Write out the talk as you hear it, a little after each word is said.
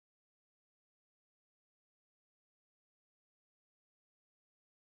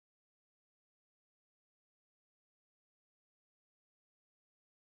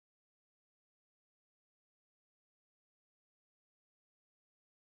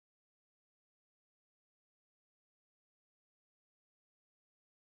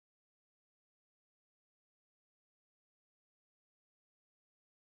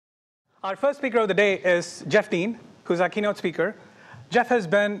Our first speaker of the day is Jeff Dean, who's our keynote speaker. Jeff has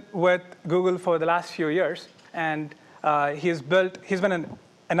been with Google for the last few years, and he's been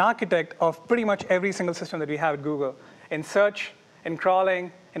an architect of pretty much every single system that we have at Google, in search, in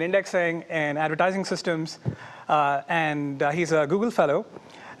crawling, in indexing, in advertising systems, and he's a Google fellow.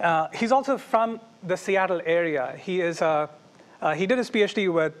 He's also from the Seattle area. He did his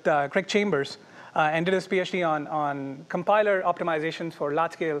PhD with Craig Chambers, and did his PhD on compiler optimizations for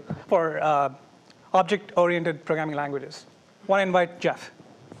large-scale, for object-oriented programming languages. Want to invite Jeff.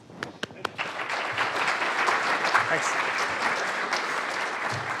 Thanks.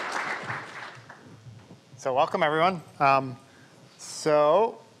 So welcome, everyone.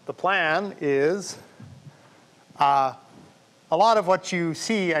 So the plan is a lot of what you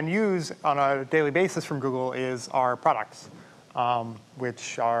see and use on a daily basis from Google is our products,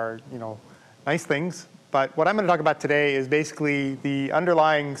 which are, nice things. But what I'm going to talk about today is basically the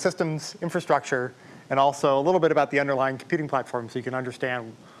underlying systems infrastructure and also a little bit about the underlying computing platform so you can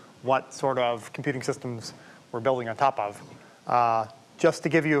understand what sort of computing systems we're building on top of, just to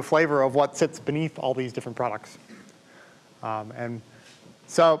give you a flavor of what sits beneath all these different products. And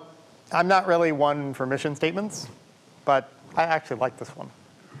so I'm not really one for mission statements, but I actually like this one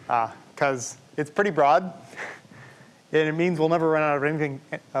because it's pretty broad, and it means we'll never run out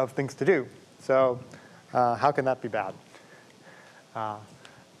of things to do. So how can that be bad?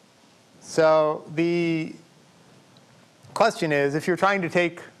 So the question is, if you're trying to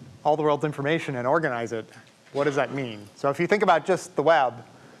take all the world's information and organize it, what does that mean? So if you think about just the web,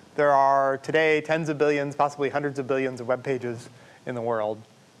 there are today tens of billions, possibly hundreds of billions of web pages in the world.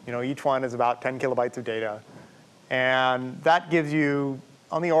 Each one is about 10 kilobytes of data. And that gives you,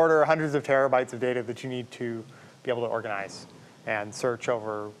 on the order, hundreds of terabytes of data that you need to be able to organize and search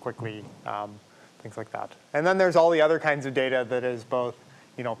over quickly, things like that. And then there's all the other kinds of data that is both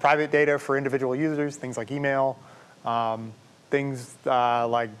private data for individual users, things like email, things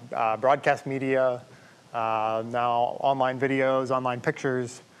like broadcast media, now online videos, online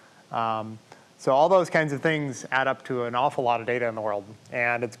pictures. So all those kinds of things add up to an awful lot of data in the world.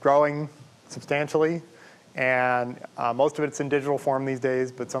 And it's growing substantially. And most of it's in digital form these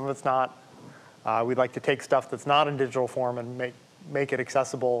days, but some of it's not. We'd like to take stuff that's not in digital form and make it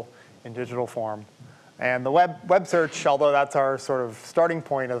accessible in digital form. And the web search, although that's our sort of starting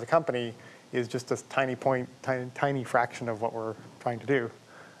point as a company, is just a tiny fraction of what we're trying to do.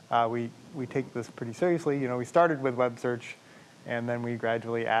 We take this pretty seriously. We started with web search, and then we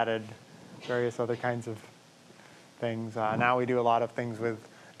gradually added various other kinds of things. Now we do a lot of things with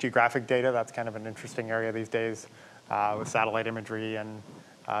geographic data. That's kind of an interesting area these days, with satellite imagery and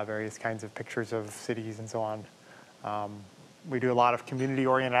various kinds of pictures of cities and so on. We do a lot of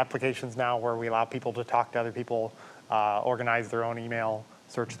community-oriented applications now where we allow people to talk to other people, organize their own email,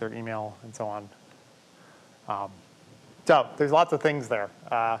 search their email, and so on. So there's lots of things there.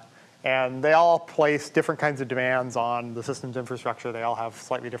 And they all place different kinds of demands on the systems infrastructure. They all have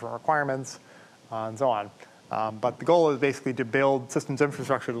slightly different requirements, and so on. But the goal is basically to build systems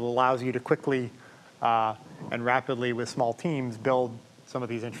infrastructure that allows you to quickly and rapidly, with small teams, build some of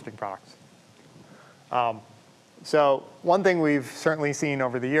these interesting products. So one thing we've certainly seen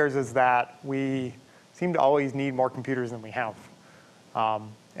over the years is that we seem to always need more computers than we have.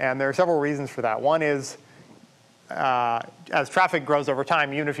 And there are several reasons for that. One is, as traffic grows over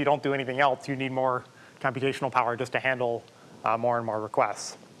time, even if you don't do anything else, you need more computational power just to handle more and more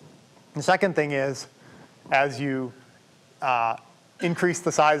requests. The second thing is, as you increase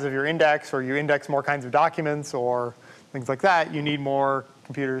the size of your index, or you index more kinds of documents or things like that, you need more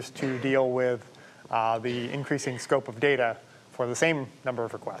computers to deal with the increasing scope of data for the same number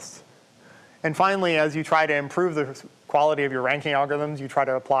of requests. And finally, as you try to improve the quality of your ranking algorithms, you try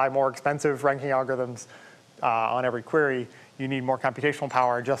to apply more expensive ranking algorithms on every query, you need more computational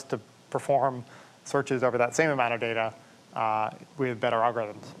power just to perform searches over that same amount of data with better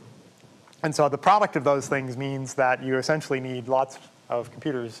algorithms. And so the product of those things means that you essentially need lots of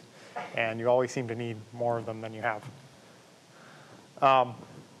computers, and you always seem to need more of them than you have.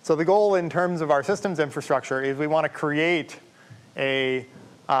 So the goal in terms of our systems infrastructure is we want to create a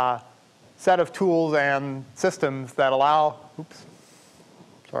set of tools and systems that allow,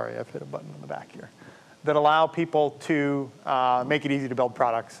 sorry, I've hit a button on the back here, that allow people to make it easy to build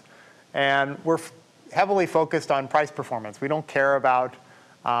products. And we're heavily focused on price performance. We don't care about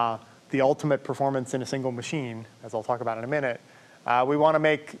the ultimate performance in a single machine, as I'll talk about in a minute. We want to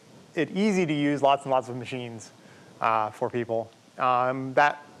make it easy to use lots and lots of machines for people.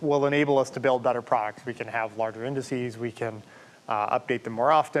 That will enable us to build better products. We can have larger indices. We can update them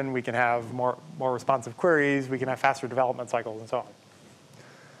more often. We can have more responsive queries. We can have faster development cycles, and so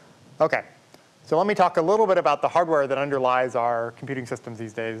OK. So let me talk a little bit about the hardware that underlies our computing systems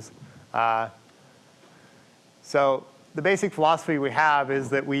these days. So the basic philosophy we have is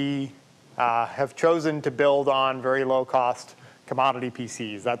that we have chosen to build on very low-cost commodity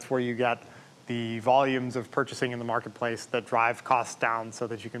PCs. That's where you get the volumes of purchasing in the marketplace that drive costs down so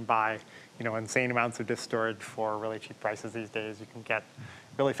that you can buy insane amounts of disk storage for really cheap prices these days. You can get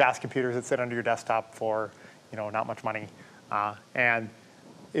really fast computers that sit under your desktop for not much money. And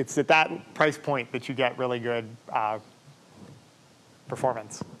it's at that price point that you get really good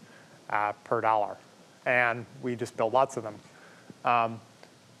performance per dollar. And we just build lots of them.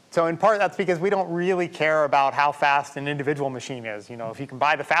 So in part, that's because we don't really care about how fast an individual machine is. If you can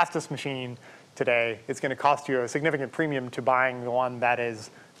buy the fastest machine today, it's going to cost you a significant premium to buying the one that is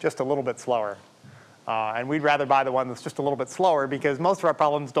just a little bit slower. And we'd rather buy the one that's just a little bit slower because most of our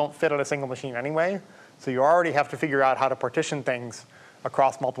problems don't fit on a single machine anyway. So you already have to figure out how to partition things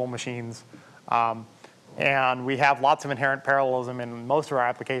across multiple machines. And we have lots of inherent parallelism in most of our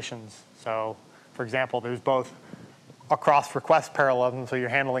applications. So for example, there's both across request parallelism, so you're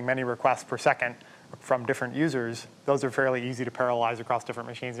handling many requests per second from different users. Those are fairly easy to parallelize across different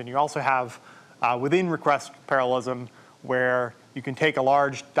machines. And you also have within request parallelism where you can take a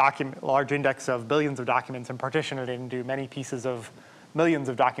large index of billions of documents and partition it into many pieces of millions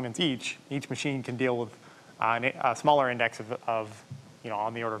of documents each. Each machine can deal with a smaller index of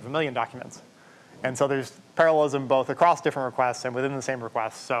on the order of 1 million documents. And so there's parallelism both across different requests and within the same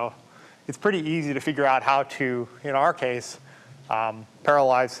request. So it's pretty easy to figure out how to, in our case,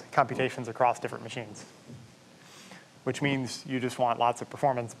 parallelize computations across different machines, which means you just want lots of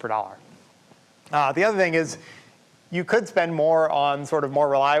performance per dollar. The other thing is you could spend more on sort of more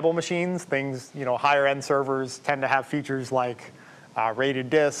reliable machines. Things, higher end servers tend to have features like rated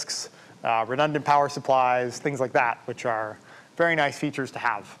disks, redundant power supplies, things like that, which are very nice features to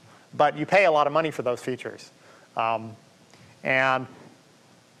have. But you pay a lot of money for those features. And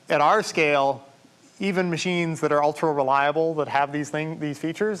at our scale, even machines that are ultra reliable that have these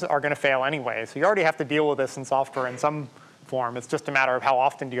features are going to fail anyway. So you already have to deal with this in software in some form. It's just a matter of how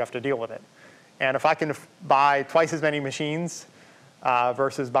often do you have to deal with it. And if I can buy twice as many machines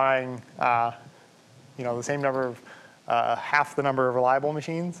versus buying the same number of half the number of reliable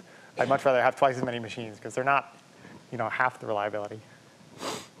machines, I'd much rather have twice as many machines because they're not half the reliability.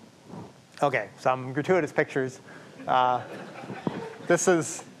 OK, some gratuitous pictures. This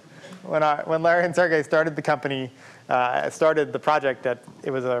is when Larry and Sergey started the company, started the project.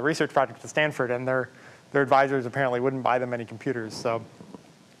 It was a research project at Stanford, and their advisors apparently wouldn't buy them any computers. So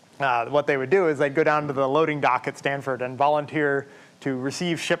what they would do is they'd go down to the loading dock at Stanford and volunteer to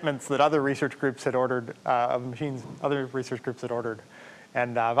receive shipments that other research groups had ordered of machines other research groups had ordered,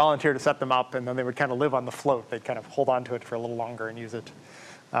 and volunteer to set them up. And then they would kind of live on the float. They'd kind of hold on to it for a little longer and use it.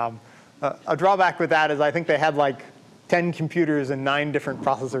 A drawback with that is I think they had like 10 computers and 9 different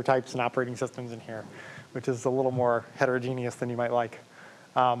processor types and operating systems in here, which is a little more heterogeneous than you might like.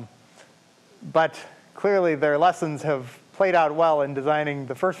 But clearly, their lessons have played out well in designing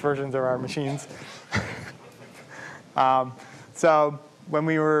the first versions of our machines. So when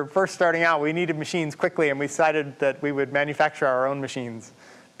we were first starting out, we needed machines quickly, and we decided that we would manufacture our own machines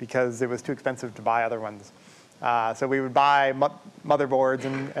because it was too expensive to buy other ones. So we would buy motherboards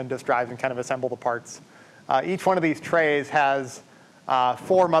and disk drives and kind of assemble the parts. Each one of these trays has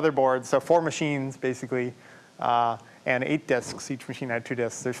 4 motherboards, so 4 machines, basically, and 8 disks. Each machine had 2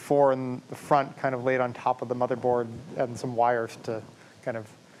 disks. There's 4 in the front, kind of laid on top of the motherboard, and some wires to kind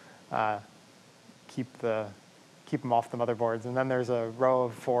of keep them off the motherboards. And then there's a row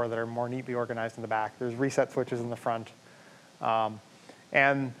of 4 that are more neatly organized in the back. There's reset switches in the front.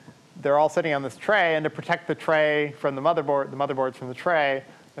 And they're all sitting on this tray. And to protect the tray from the motherboards from the tray,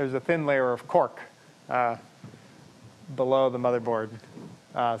 there's a thin layer of cork below the motherboard.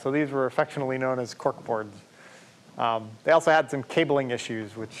 So these were affectionately known as cork boards. They also had some cabling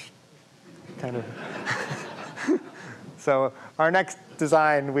issues, which kind of... So our next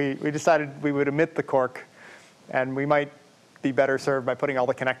design, we decided we would omit the cork, and we might be better served by putting all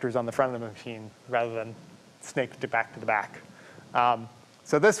the connectors on the front of the machine rather than snaked it back to the back.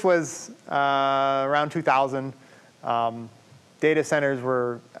 So this was around 2000. Data centers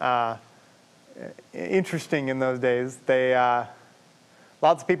were interesting in those days.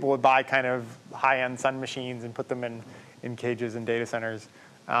 Lots of people would buy kind of high-end Sun machines and put them in cages in data centers.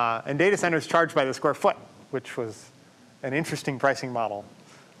 And data centers charged by the square foot, which was an interesting pricing model.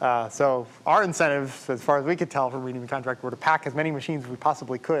 So our incentives, as far as we could tell from reading the contract, were to pack as many machines as we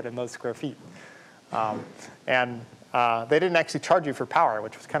possibly could in those square feet. And they didn't actually charge you for power,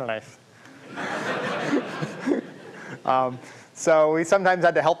 which was kind of nice. So we sometimes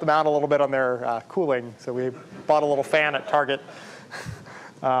had to help them out a little bit on their cooling. So we bought a little fan at Target.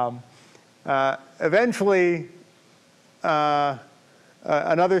 Eventually,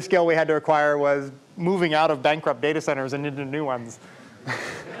 another skill we had to acquire was moving out of bankrupt data centers and into new ones.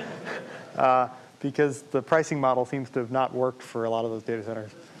 Because the pricing model seems to have not worked for a lot of those data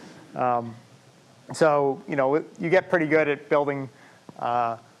centers. So you get pretty good at building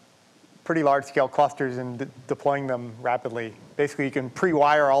pretty large-scale clusters and deploying them rapidly. Basically, you can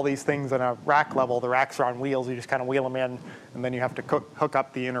pre-wire all these things on a rack level. The racks are on wheels. You just kind of wheel them in, and then you have to hook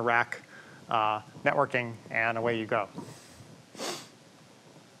up the inter-rack networking, and away you go.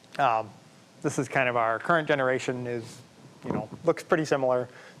 This is kind of our current generation. Looks pretty similar.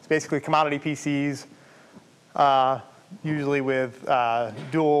 It's basically commodity PCs, usually with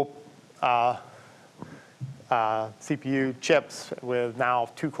dual CPU chips with now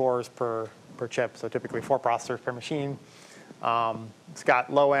 2 cores per chip, so typically 4 processors per machine. It's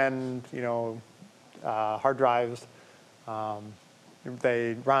got low-end, hard drives.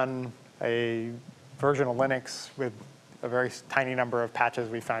 They run a version of Linux with a very tiny number of patches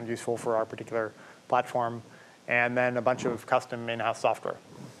we found useful for our particular platform, and then a bunch of custom in-house software.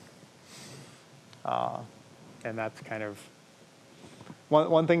 And that's kind of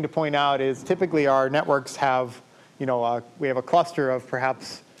one thing to point out is typically our networks have, we have a cluster of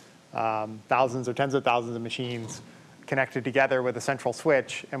perhaps thousands or tens of thousands of machines connected together with a central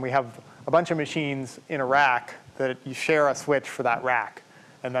switch, and we have a bunch of machines in a rack that you share a switch for that rack,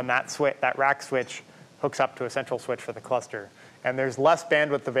 and then that rack switch hooks up to a central switch for the cluster. And there's less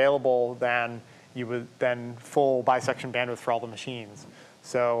bandwidth available than full bisection bandwidth for all the machines.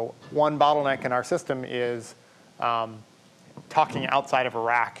 So one bottleneck in our system is talking outside of a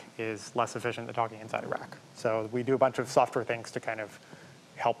rack is less efficient than talking inside a rack. So we do a bunch of software things to kind of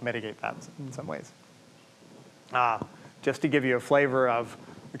help mitigate that in some ways. Just to give you a flavor of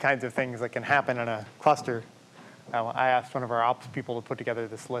the kinds of things that can happen in a cluster, I asked one of our ops people to put together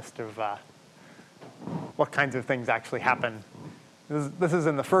this list of what kinds of things actually happen. This is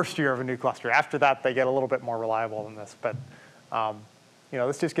in the first year of a new cluster. After that, they get a little bit more reliable than this. But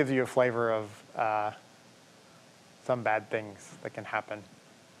this just gives you a flavor of some bad things that can happen.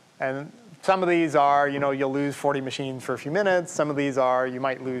 And some of these are, you'll lose 40 machines for a few minutes. Some of these are, you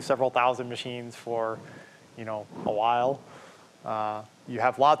might lose several thousand machines for, a while. You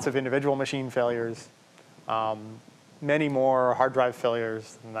have lots of individual machine failures, many more hard drive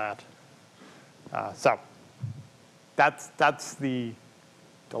failures than that. So that's the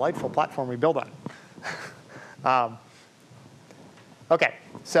delightful platform we build on. OK,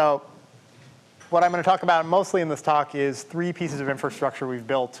 so what I'm going to talk about mostly in this talk is 3 pieces of infrastructure we've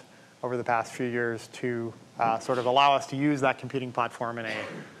built over the past few years to sort of allow us to use that computing platform in a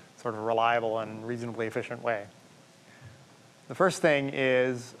sort of reliable and reasonably efficient way. The first thing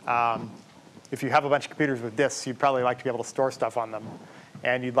is if you have a bunch of computers with disks, you'd probably like to be able to store stuff on them.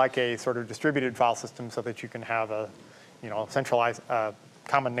 And you'd like a sort of distributed file system so that you can have a centralized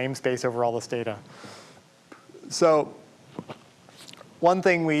common namespace over all this data. So one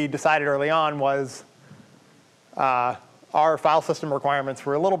thing we decided early on was our file system requirements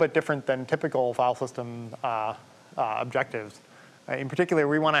were a little bit different than typical file system objectives. In particular,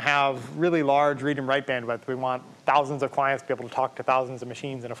 we want to have really large read and write bandwidth. We want thousands of clients to be able to talk to thousands of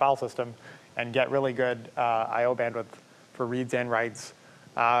machines in a file system and get really good I/O bandwidth for reads and writes.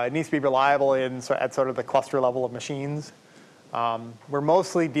 It needs to be reliable at sort of the cluster level of machines. We're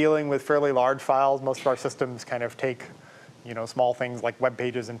mostly dealing with fairly large files. Most of our systems kind of take small things like web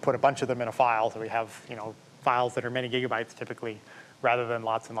pages and put a bunch of them in a file. So we have files that are many gigabytes typically, rather than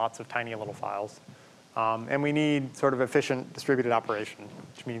lots and lots of tiny little files. And we need sort of efficient distributed operation,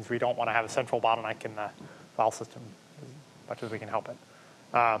 which means we don't want to have a central bottleneck in the file system as much as we can help it.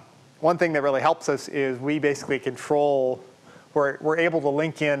 One thing that really helps us is we basically control, we're able to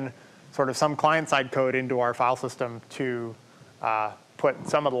link in sort of some client-side code into our file system to put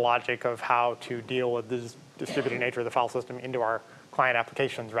some of the logic of how to deal with this distributed nature of the file system into our client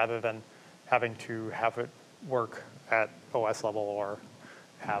applications rather than having to have it work at OS level or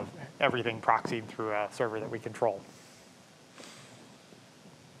have everything proxied through a server that we control.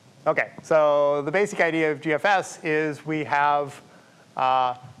 OK, so the basic idea of GFS is we have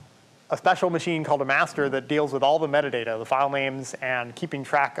a special machine called a master that deals with all the metadata, the file names, and keeping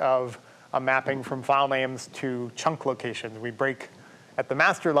track of a mapping from file names to chunk locations. At the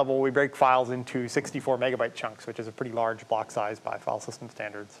master level, we break files into 64 megabyte chunks, which is a pretty large block size by file system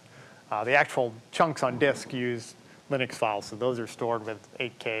standards. The actual chunks on disk use Linux files, so those are stored with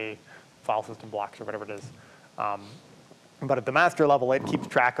 8K file system blocks or whatever it is. But at the master level, it keeps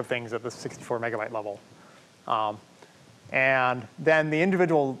track of things at the 64 megabyte level. And then the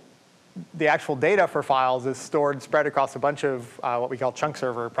actual data for files is spread across a bunch of what we call chunk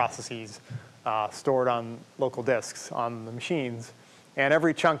server processes stored on local disks on the machines. And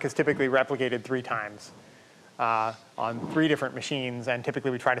every chunk is typically replicated 3 times on 3 different machines. And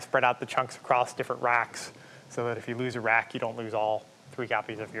typically we try to spread out the chunks across different racks so that if you lose a rack, you don't lose all 3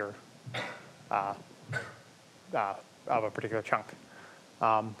 copies of your of a particular chunk.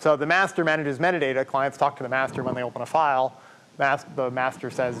 So the master manages metadata. Clients talk to the master when they open a file. The master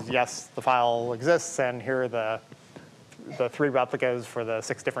says, yes, the file exists, and here are the 3 replicas for the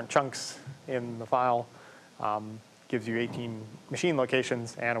 6 different chunks in the file. Gives you 18 machine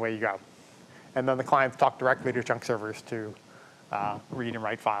locations, and away you go. And then the clients talk directly to chunk servers to read and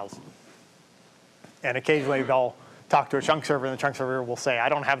write files. And occasionally they'll talk to a chunk server, and the chunk server will say, I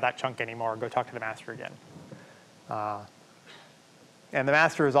don't have that chunk anymore. Go talk to the master again. And the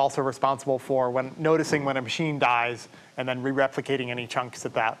master is also responsible for noticing when a machine dies and then re-replicating any chunks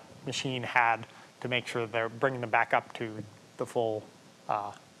that that machine had to make sure they're bringing them back up to the full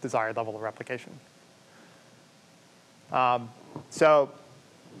desired level of replication. So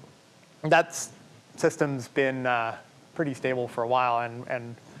that system's been pretty stable for a while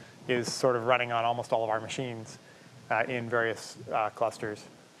and is sort of running on almost all of our machines in various clusters.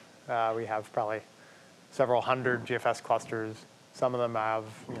 We have probably several hundred GFS clusters. Some of them have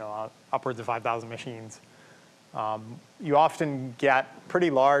upwards of 5,000 machines. You often get pretty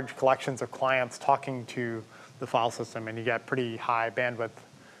large collections of clients talking to the file system, and you get pretty high bandwidth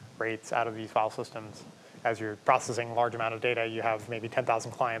rates out of these file systems. As you're processing a large amount of data, you have maybe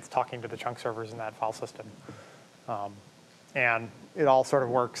 10,000 clients talking to the chunk servers in that file system. And it all sort of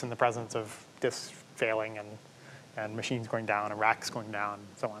works in the presence of disks failing and machines going down and racks going down and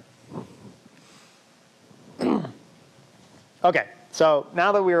so on. OK, so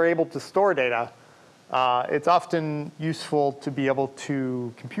now that we are able to store data, it's often useful to be able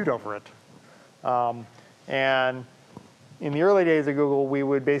to compute over it. And in the early days of Google, we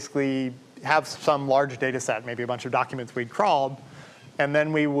would basically have some large data set, maybe a bunch of documents we'd crawled. And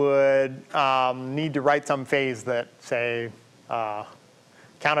then we would need to write some phase that, say,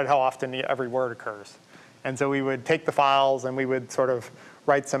 counted how often every word occurs. And so we would take the files, and we would sort of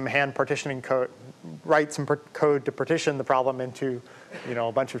write some hand partitioning code, write some code to partition the problem into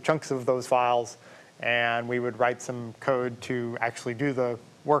a bunch of chunks of those files. And we would write some code to actually do the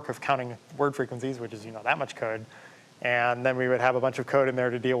work of counting word frequencies, which is that much code. And then we would have a bunch of code in there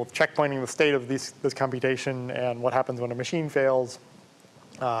to deal with checkpointing the state of this computation and what happens when a machine fails.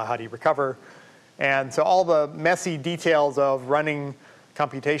 How do you recover? And so all the messy details of running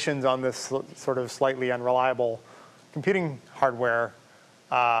computations on this sort of slightly unreliable computing hardware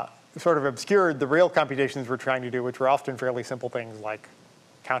sort of obscured the real computations we're trying to do, which were often fairly simple things like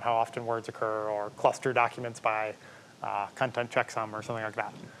count how often words occur or cluster documents by content checksum or something like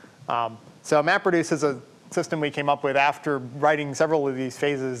that. So MapReduce is a system we came up with after writing several of these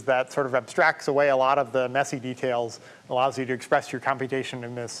phases that sort of abstracts away a lot of the messy details, allows you to express your computation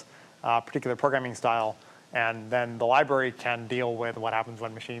in this particular programming style, and then the library can deal with what happens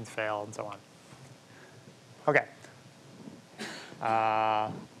when machines fail and so on. OK.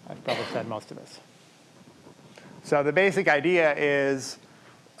 I've probably said most of this. So the basic idea is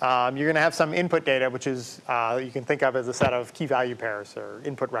you're going to have some input data, which is you can think of as a set of key value pairs or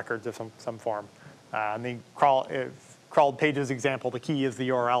input records of some form. And the crawled pages example, the key is the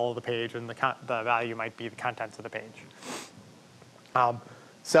URL of the page, and the value might be the contents of the page.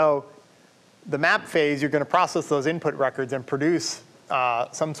 So the map phase, you're going to process those input records and produce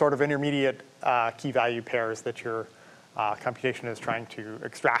some sort of intermediate key value pairs that your computation is trying to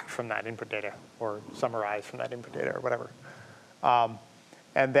extract from that input data or summarize from that input data or whatever.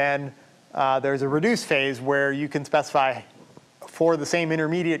 And then there's a reduce phase where you can specify for the same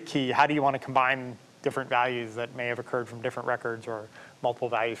intermediate key, how do you want to combine different values that may have occurred from different records or multiple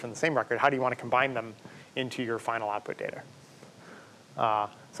values from the same record? How do you want to combine them into your final output data?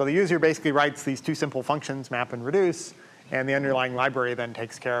 So the user basically writes these 2 simple functions, map and reduce, and the underlying library then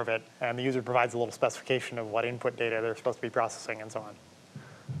takes care of it. And the user provides a little specification of what input data they're supposed to be processing and so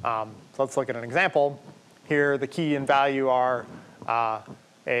on. So let's look at an example. Here, the key and value are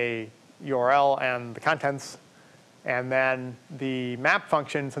a URL and the contents. And then the map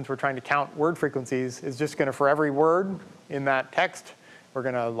function, since we're trying to count word frequencies, is just going to, for every word in that text, we're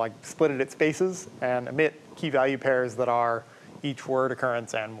going to split it at spaces and emit key value pairs that are each word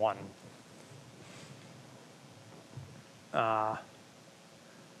occurrence and 1.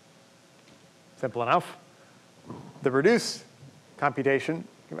 Simple enough. The reduce computation,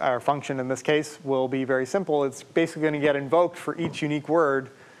 or function in this case, will be very simple. It's basically going to get invoked for each unique word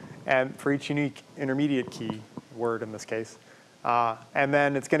and for each unique intermediate key word in this case. And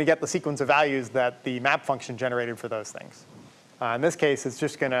then it's going to get the sequence of values that the map function generated for those things. In this case, it's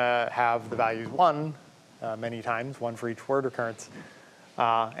just going to have the values 1 many times, 1 for each word occurrence.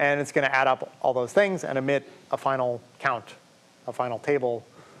 And it's going to add up all those things and emit a final count, a final table,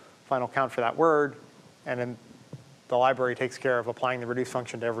 final count for that word. And then the library takes care of applying the reduce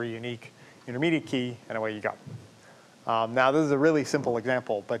function to every unique intermediate key, and away you go. Now, this is a really simple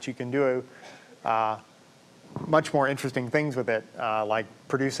example, but you can do much more interesting things with it, like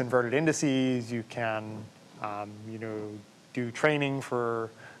produce inverted indices. You can do training for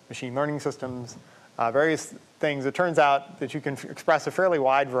machine learning systems, various things. It turns out that you can express a fairly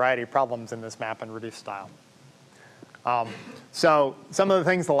wide variety of problems in this map and reduce style. So some of the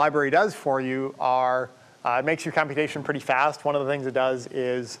things the library does for you are it makes your computation pretty fast. One of the things it does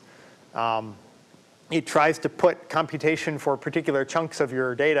is it tries to put computation for particular chunks of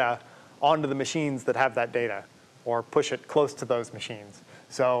your data onto the machines that have that data, or push it close to those machines.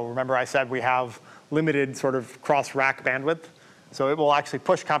 So remember I said we have limited sort of cross-rack bandwidth. So it will actually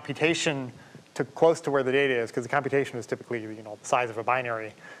push computation to close to where the data is, because the computation is typically the size of a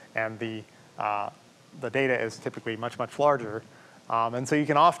binary, and the data is typically much, much larger. And so you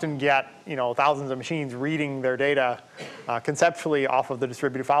can often get thousands of machines reading their data conceptually off of the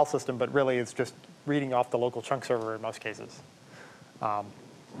distributed file system, but really it's just reading off the local chunk server in most cases.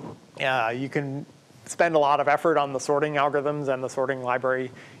 You can spend a lot of effort on the sorting algorithms and the sorting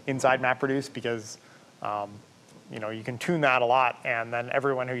library inside MapReduce, because you can tune that a lot, and then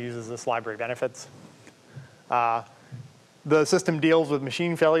everyone who uses this library benefits. The system deals with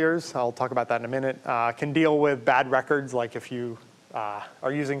machine failures. I'll talk about that in a minute. Can deal with bad records, like if you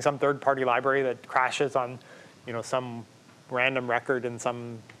are using some third-party library that crashes on some random record in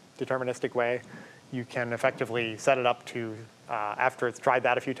some deterministic way. You can effectively set it up to, after it's tried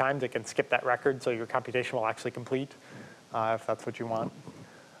that a few times, it can skip that record, so your computation will actually complete, if that's what you want.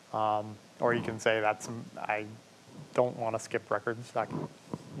 Or you can say I don't want to skip records.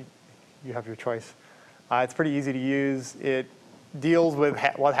 You have your choice. It's pretty easy to use. It deals with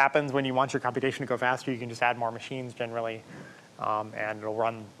what happens when you want your computation to go faster. You can just add more machines generally, and it'll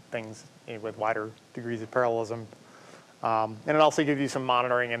run things with wider degrees of parallelism. And it also gives you some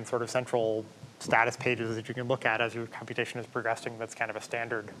monitoring and sort of central status pages that you can look at as your computation is progressing. That's kind of a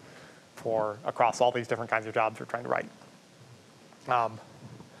standard for across all these different kinds of jobs we're trying to write.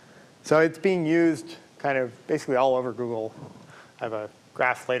 So it's being used kind of basically all over Google. I have a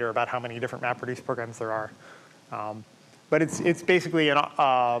graph later about how many different MapReduce programs there are. But it's basically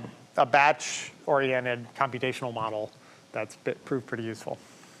a batch-oriented computational model that's proved pretty useful.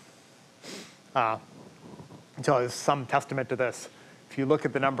 So there's some testament to this. If you look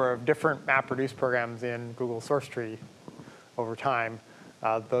at the number of different MapReduce programs in Google source tree over time,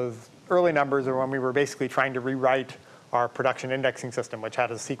 those early numbers are when we were basically trying to rewrite our production indexing system, which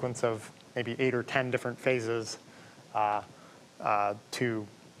had a sequence of maybe 8 or 10 different phases to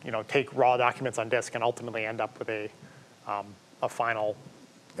take raw documents on disk and ultimately end up with a final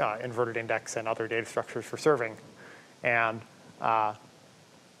inverted index and other data structures for serving. And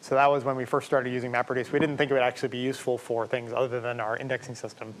so that was when we first started using MapReduce. We didn't think it would actually be useful for things other than our indexing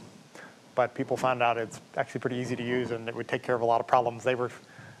system. But people found out it's actually pretty easy to use, and it would take care of a lot of problems they were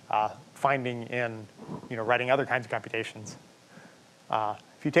finding in writing other kinds of computations.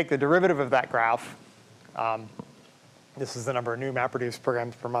 If you take the derivative of that graph, this is the number of new MapReduce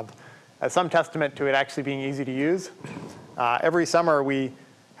programs per month, as some testament to it actually being easy to use. Every summer, we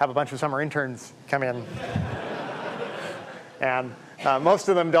have a bunch of summer interns come in. And most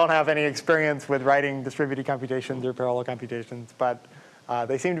of them don't have any experience with writing distributed computations or parallel computations, but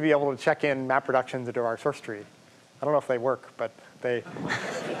they seem to be able to check in map reductions into our source tree. I don't know if they work, but they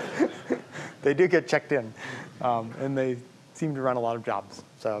they do get checked in, and they seem to run a lot of jobs.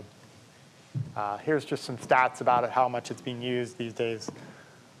 So here's just some stats about how much it's being used these days.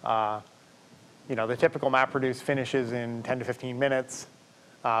 The typical MapReduce finishes in 10 to 15 minutes,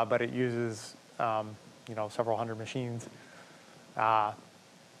 but it uses several hundred machines. That's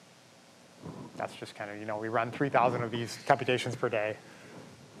just kind of, we run 3,000 of these computations per day.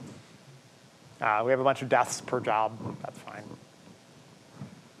 We have a bunch of deaths per job. That's fine.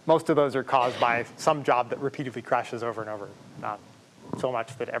 Most of those are caused by some job that repeatedly crashes over and over, not so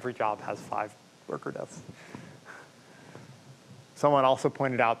much that every job has 5 worker deaths. Someone also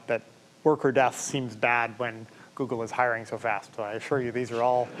pointed out that worker deaths seems bad when Google is hiring so fast. So I assure you, these are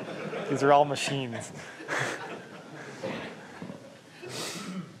all machines.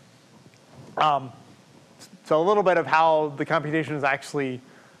 So a little bit of how the computation is actually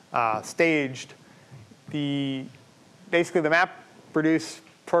staged. Basically, the MapReduce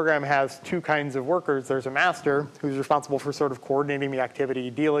program has two kinds of workers. There's a master who's responsible for sort of coordinating the activity,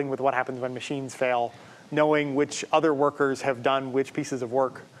 dealing with what happens when machines fail, knowing which other workers have done which pieces of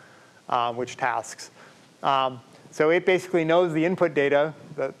work, which tasks. So it basically knows the input data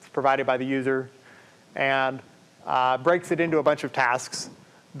that's provided by the user and breaks it into a bunch of tasks.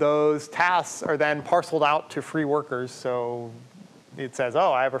 Those tasks are then parceled out to free workers. So it says,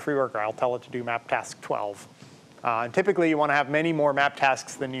 oh, I have a free worker. I'll tell it to do map task 12. And typically, you want to have many more map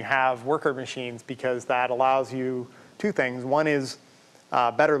tasks than you have worker machines because that allows you two things. One is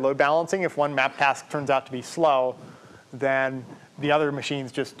better load balancing. If one map task turns out to be slow, then the other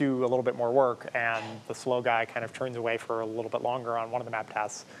machines just do a little bit more work, and the slow guy kind of turns away for a little bit longer on one of the map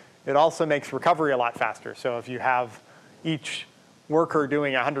tasks. It also makes recovery a lot faster. So if you have each worker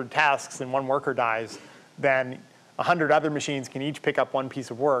doing 100 tasks and one worker dies, then 100 other machines can each pick up one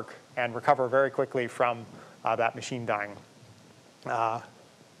piece of work and recover very quickly from that machine dying. The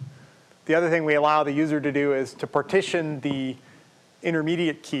other thing we allow the user to do is to partition the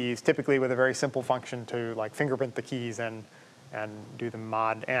intermediate keys, typically with a very simple function to like fingerprint the keys and do the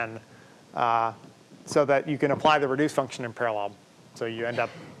mod n, so that you can apply the reduce function in parallel. So you end up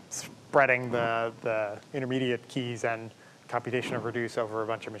spreading the intermediate keys and computation of reduce over a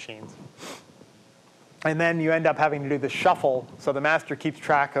bunch of machines. And then you end up having to do the shuffle. So the master keeps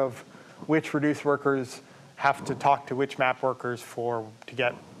track of which reduce workers have to talk to which map workers to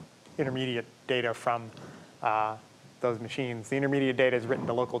get intermediate data from those machines. The intermediate data is written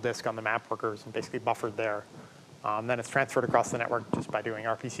to local disk on the map workers and basically buffered there. Then it's transferred across the network just by doing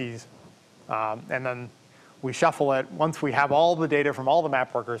RPCs. And then we shuffle it once we have all the data from all the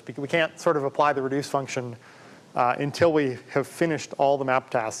map workers, because we can't sort of apply the reduce function until we have finished all the map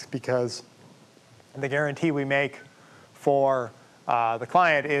tasks, because the guarantee we make for the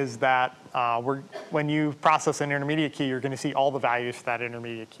client is that when you process an intermediate key, you're going to see all the values for that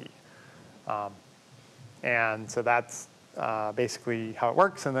intermediate key. And so that's basically how it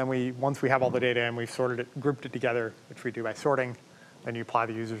works. And then once we have all the data and we've sorted it, grouped it together, which we do by sorting, then you apply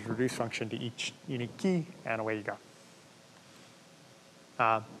the user's reduce function to each unique key, and away you go.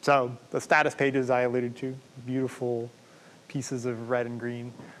 So the status pages I alluded to, beautiful pieces of red and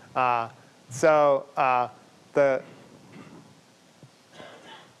green.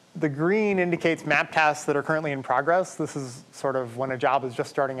 The green indicates map tasks that are currently in progress. This is sort of when a job is just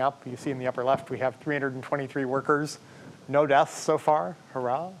starting up. You see in the upper left, we have 323 workers. No deaths so far,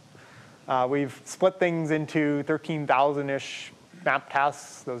 hurrah. We've split things into 13,000-ish map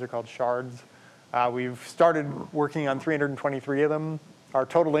tasks. Those are called shards. We've started working on 323 of them. Our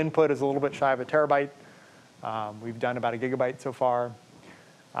total input is a little bit shy of a terabyte. We've done about a gigabyte so far.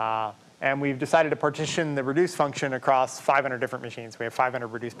 And we've decided to partition the reduce function across 500 different machines. We have 500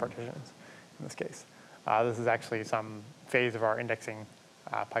 reduce partitions in this case. This is actually some phase of our indexing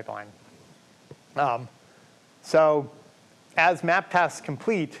pipeline. So as map tasks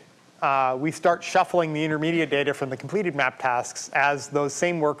complete, we start shuffling the intermediate data from the completed map tasks as those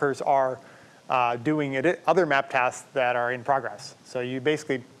same workers are doing other map tasks that are in progress. So you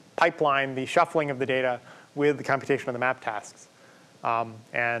basically pipeline the shuffling of the data with the computation of the map tasks.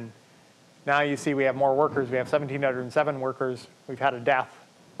 And now you see we have more workers. We have 1,707 workers. We've had a death,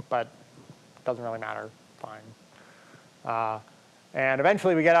 but it doesn't really matter. Fine. And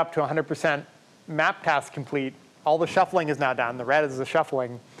eventually we get up to 100% map task complete. All the shuffling is now done. The red is the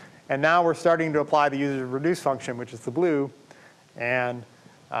shuffling. And now we're starting to apply the user's reduce function, which is the blue. And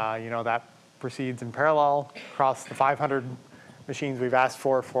that proceeds in parallel across the 500 machines we've asked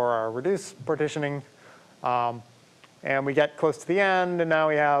for our reduce partitioning. And we get close to the end, and now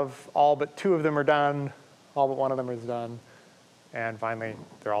we have all but 2 of them are done, all but 1 of them is done, and finally,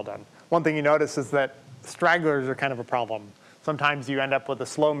 they're all done. One thing you notice is that stragglers are kind of a problem. Sometimes you end up with a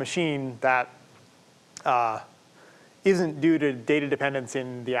slow machine that isn't due to data dependence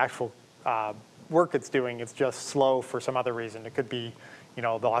in the actual work it's doing. It's just slow for some other reason. It could be,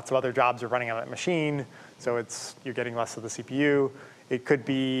 lots of other jobs are running on that machine, so you're getting less of the CPU. It could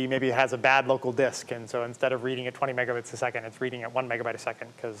be maybe it has a bad local disk, and so instead of reading at 20 megabits a second, it's reading at 1 megabyte a second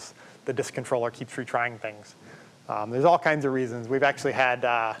because the disk controller keeps retrying things. There's all kinds of reasons. We've actually had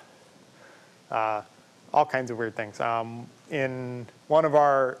all kinds of weird things. In one of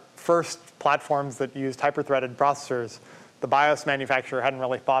our first platforms that used hyper-threaded processors, the BIOS manufacturer hadn't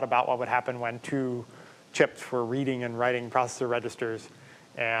really thought about what would happen when 2 chips were reading and writing processor registers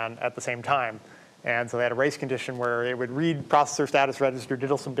and at the same time. And so they had a race condition where it would read processor status register,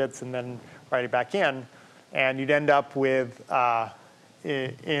 diddle some bits, and then write it back in. And you'd end up with,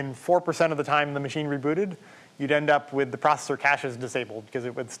 in 4% of the time the machine rebooted, you'd end up with the processor caches disabled because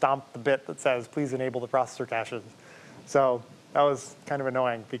it would stomp the bit that says, please enable the processor caches. So That was kind of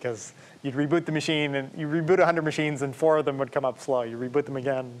annoying because you'd reboot the machine, and you reboot 100 machines, and 4 of them would come up slow. You reboot them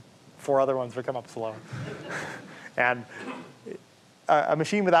again, 4 other ones would come up slow. And a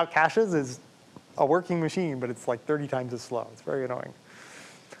machine without caches is a working machine, but it's like 30 times as slow. It's very annoying.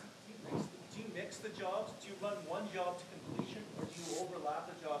 Do you mix the jobs? Do you run one job to completion, or do you overlap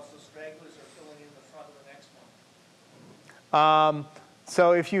the jobs so stragglers are filling in the front of the next one?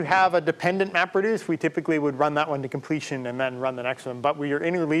 So if you have a dependent MapReduce, we typically would run that one to completion and then run the next one. But we are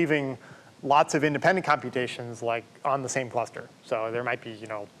interleaving lots of independent computations like on the same cluster. So there might be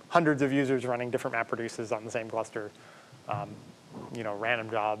hundreds of users running different MapReduces on the same cluster. Random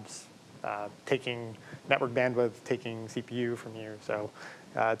jobs, taking network bandwidth, taking CPU from you. So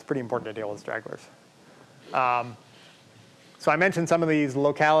it's pretty important to deal with stragglers. So I mentioned some of these: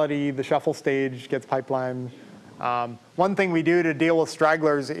 locality, the shuffle stage gets pipelined. One thing we do to deal with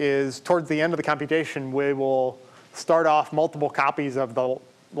stragglers is towards the end of the computation, we will start off multiple copies of the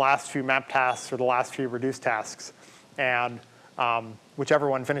last few map tasks or the last few reduce tasks. And whichever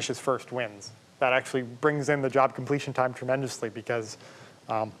one finishes first wins. That actually brings in the job completion time tremendously because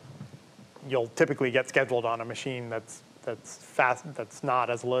you'll typically get scheduled on a machine that's fast, that's not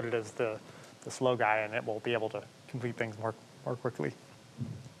as loaded as the slow guy, and it will be able to complete things more quickly.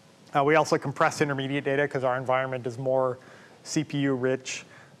 We also compress intermediate data because our environment is more CPU rich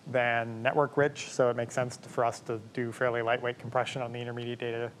than network rich, so it makes sense for us to do fairly lightweight compression on the intermediate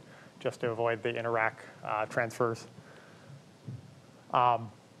data just to avoid the inter-rack transfers.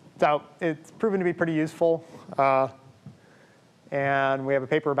 So it's proven to be pretty useful. And we have a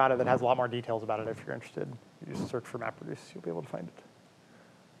paper about it that has a lot more details about it if you're interested. You just search for MapReduce, you'll be able to find it.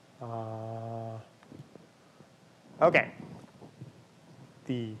 OK.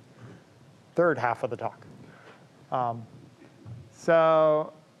 The third half of the talk.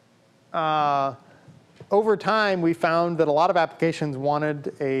 Over time, we found that a lot of applications wanted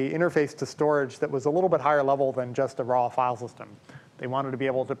an interface to storage that was a little bit higher level than just a raw file system. They wanted to be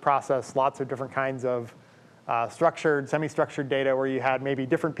able to process lots of different kinds of structured, semi-structured data where you had maybe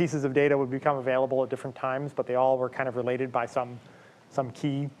different pieces of data would become available at different times, but they all were kind of related by some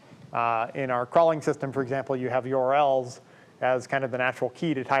key. In our crawling system, for example, you have URLs as kind of the natural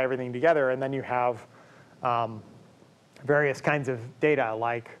key to tie everything together, and then you have various kinds of data,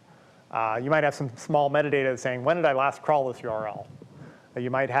 like you might have some small metadata saying, when did I last crawl this URL?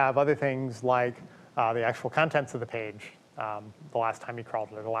 You might have other things like the actual contents of the page, the last time you crawled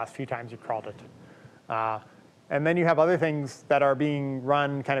it, or the last few times you crawled it. And then you have other things that are being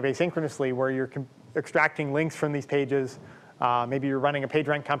run kind of asynchronously, where you're extracting links from these pages. Maybe you're running a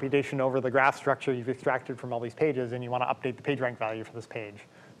PageRank computation over the graph structure you've extracted from all these pages, and you want to update the PageRank value for this page.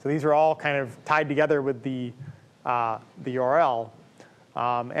 So these are all kind of tied together with the URL.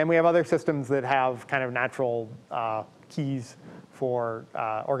 And we have other systems that have kind of natural keys for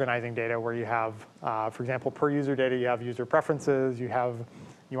organizing data, where you have, for example, per user data, you have user preferences. You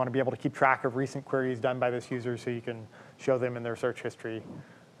want to be able to keep track of recent queries done by this user so you can show them in their search history,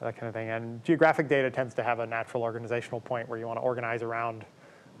 that kind of thing. And geographic data tends to have a natural organizational point where you want to organize around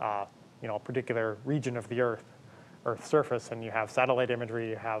a particular region of the Earth's surface. And you have satellite imagery,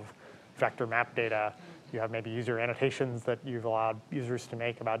 you have vector map data, you have maybe user annotations that you've allowed users to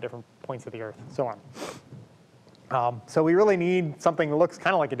make about different points of the Earth, and so on. So we really need something that looks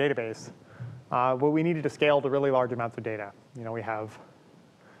kind of like a database. But we needed to scale to really large amounts of data. We have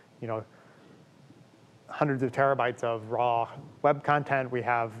hundreds of terabytes of raw web content. We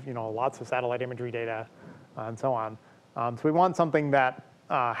have lots of satellite imagery data, and so on. So we want something that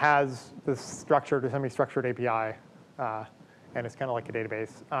has this structured or semi-structured API, and it's kind of like a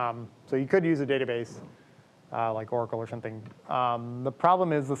database. So you could use a database like Oracle or something. The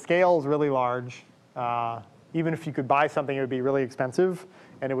problem is the scale is really large. Even if you could buy something, it would be really expensive,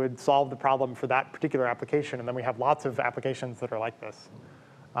 and it would solve the problem for that particular application. And then we have lots of applications that are like this.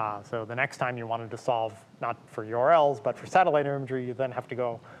 So the next time you wanted to solve, not for URLs, but for satellite imagery, you then have to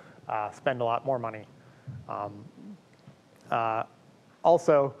go spend a lot more money.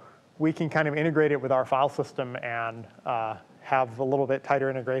 Also, we can kind of integrate it with our file system and have a little bit tighter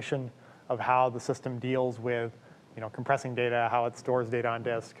integration of how the system deals with compressing data, how it stores data on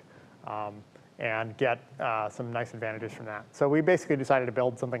disk, and get some nice advantages from that. So we basically decided to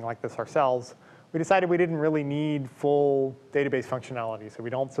build something like this ourselves. We decided we didn't really need full database functionality. So we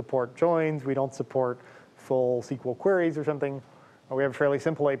don't support joins. We don't support full SQL queries or something. We have a fairly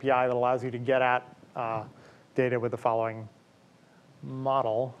simple API that allows you to get at data with the following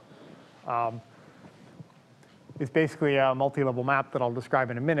model. It's basically a multi-level map that I'll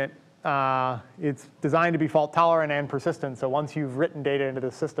describe in a minute. It's designed to be fault tolerant and persistent. So once you've written data into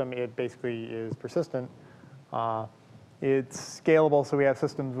the system, it basically is persistent. It's scalable, so we have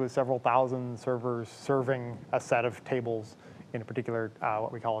systems with several thousand servers serving a set of tables in a particular,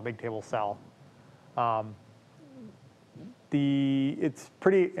 what we call a BigTable cell. It's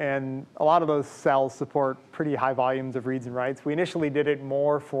pretty, and a lot of those cells support pretty high volumes of reads and writes. We initially did it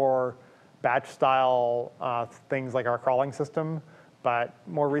more for batch style things like our crawling system, but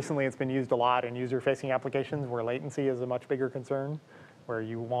more recently it's been used a lot in user-facing applications where latency is a much bigger concern, where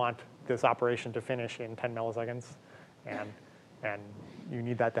you want this operation to finish in 10 milliseconds, and you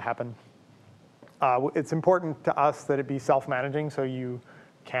need that to happen. It's important to us that it be self-managing, so you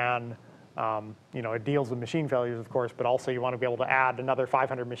can, it deals with machine failures, of course, but also you want to be able to add another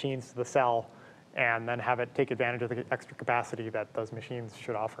 500 machines to the cell and then have it take advantage of the extra capacity that those machines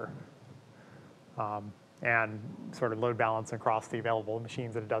should offer. And sort of load balance across the available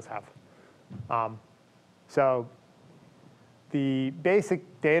machines that it does have. So the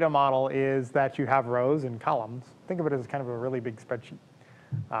basic data model is that you have rows and columns. Think of it as kind of a really big spreadsheet.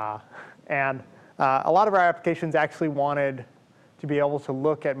 And a lot of our applications actually wanted to be able to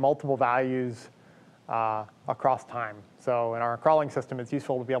look at multiple values across time. So in our crawling system, it's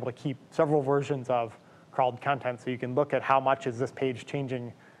useful to be able to keep several versions of crawled content, so you can look at how much is this page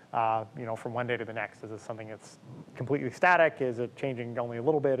changing from one day to the next. Is this something that's completely static? Is it changing only a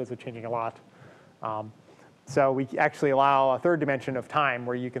little bit? Is it changing a lot? So we actually allow a third dimension of time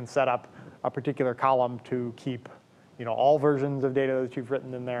where you can set up a particular column to keep all versions of data that you've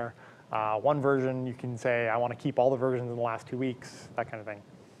written in there. One version, you can say, I want to keep all the versions in the last 2 weeks, that kind of thing.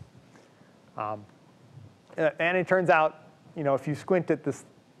 And it turns out, if you squint at this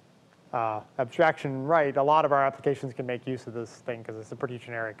abstraction right, a lot of our applications can make use of this thing because it's a pretty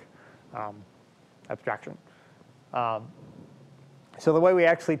generic abstraction. So the way we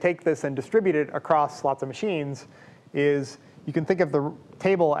actually take this and distribute it across lots of machines is you can think of the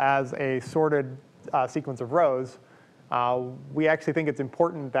table as a sorted sequence of rows. We actually think it's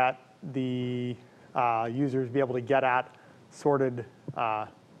important that the users be able to get at sorted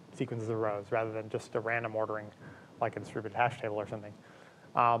sequences of rows rather than just a random ordering like a distributed hash table or something.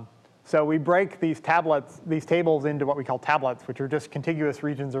 So we break these tables into what we call tablets, which are just contiguous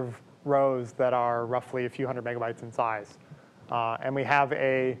regions of rows that are roughly a few hundred megabytes in size. And we have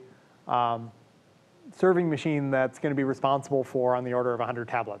a serving machine that's going to be responsible for on the order of 100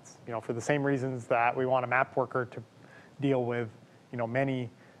 tablets. For the same reasons that we want a map worker to deal with many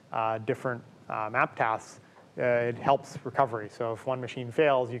different map tasks, it helps recovery. So if one machine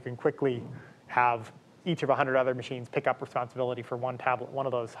fails, you can quickly have each of 100 other machines pick up responsibility for one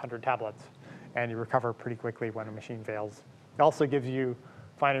of those 100 tablets, and you recover pretty quickly when a machine fails. It also gives you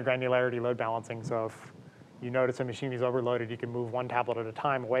finer granularity load balancing. So if you notice a machine is overloaded, you can move one tablet at a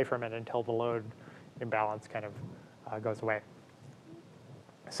time away from it until the load imbalance kind of goes away.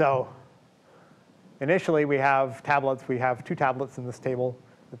 So initially, we have tablets. We have 2 tablets in this table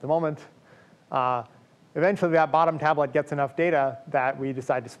at the moment. Eventually, that bottom tablet gets enough data that we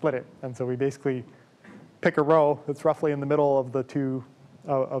decide to split it. And so we basically pick a row that's roughly in the middle of the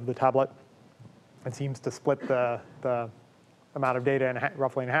of the tablet. It seems to split the amount of data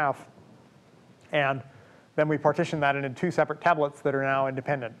roughly in half. And then we partition that into 2 separate tablets that are now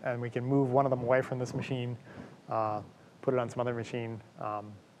independent. And we can move one of them away from this machine, put it on some other machine,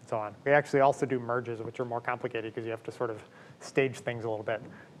 and so on. We actually also do merges, which are more complicated because you have to sort of stage things a little bit.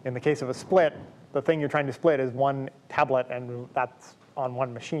 In the case of a split, the thing you're trying to split is one tablet, and that's on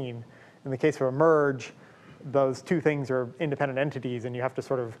one machine. In the case of a merge, those 2 things are independent entities, and you have to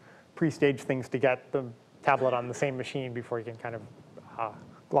sort of pre-stage things to get the tablet on the same machine before you can kind of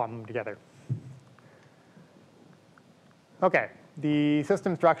glom them together. OK, the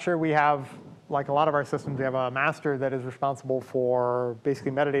system structure, we have, like a lot of our systems, we have a master that is responsible for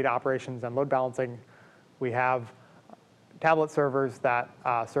basically metadata operations and load balancing. We have tablet servers that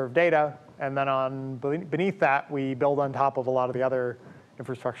serve data. And then beneath that, we build on top of a lot of the other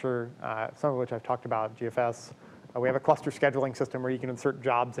infrastructure, some of which I've talked about, GFS. We have a cluster scheduling system where you can insert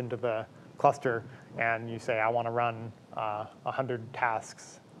jobs into the cluster. And you say, I want to run 100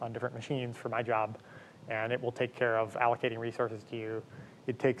 tasks on different machines for my job. And it will take care of allocating resources to you.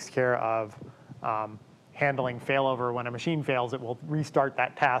 It takes care of handling failover. When a machine fails, it will restart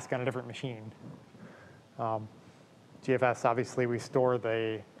that task on a different machine. GFS, obviously, we store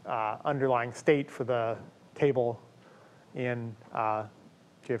the underlying state for the table in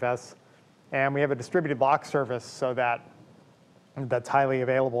GFS. And we have a distributed block service so that's highly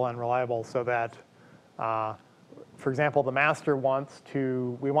available and reliable so that, for example, the master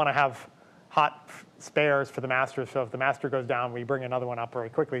we want to have hot spares for the master. So if the master goes down, we bring another one up very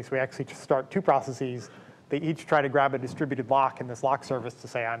quickly. So we actually just start 2 processes. They each try to grab a distributed lock in this lock service to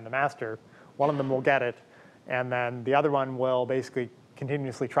say, I'm the master. One of them will get it. And then the other one will basically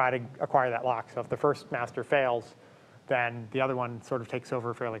continuously try to acquire that lock. So if the first master fails, then the other one sort of takes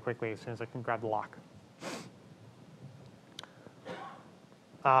over fairly quickly as soon as it can grab the lock.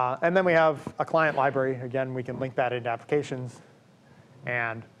 And then we have a client library. Again, we can link that into applications.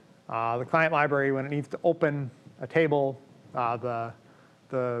 And the client library, when it needs to open a table, the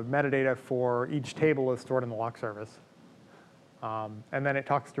metadata for each table is stored in the lock service. And then it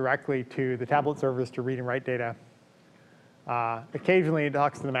talks directly to the tablet service to read and write data. Occasionally, it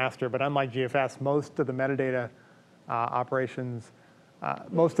talks to the master, but unlike GFS, most of the metadata operations,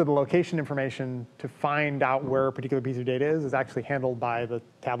 most of the location information to find out where a particular piece of data is actually handled by the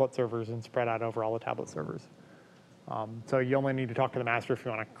tablet servers and spread out over all the tablet servers. So you only need to talk to the master if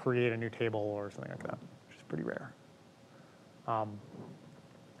you want to create a new table or something like that, which is pretty rare.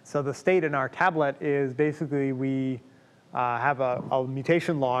 So the state in our tablet is basically we have a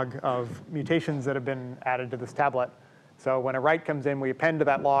mutation log of mutations that have been added to this tablet. So when a write comes in, we append to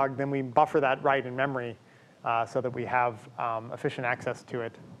that log, then we buffer that write in memory so that we have efficient access to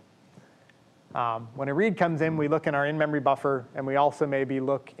it. When a read comes in, we look in our in-memory buffer, and we also maybe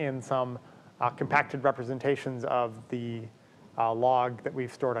look in some compacted representations of the log that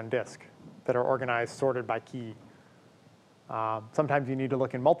we've stored on disk that are organized, sorted by key. Sometimes you need to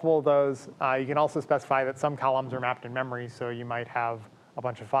look in multiple of those. You can also specify that some columns are mapped in memory, so you might have a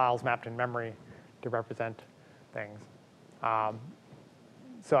bunch of files mapped in memory to represent things.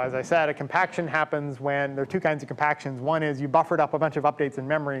 So as I said, a compaction happens when there are two kinds of compactions. One is you buffered up a bunch of updates in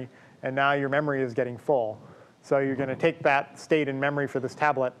memory, and now your memory is getting full. So you're going to take that state in memory for this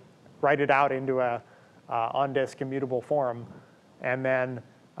tablet, write it out into a on-disk immutable form, and then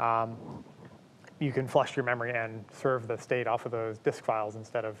you can flush your memory and serve the state off of those disk files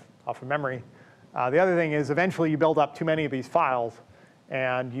instead of off of memory. The other thing is eventually you build up too many of these files,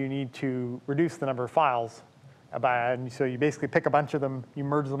 and you need to reduce the number of files. And so you basically pick a bunch of them, you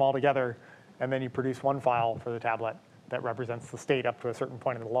merge them all together, and then you produce one file for the tablet that represents the state up to a certain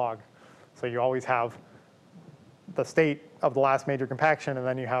point in the log. So you always have the state of the last major compaction, and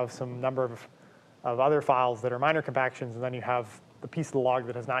then you have some number of other files that are minor compactions, and then you have the piece of the log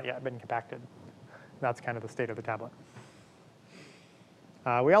that has not yet been compacted. And that's kind of the state of the tablet.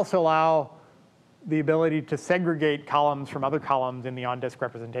 We also allow the ability to segregate columns from other columns in the on-disk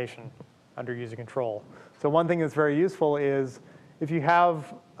representation under user control. So one thing that's very useful is if you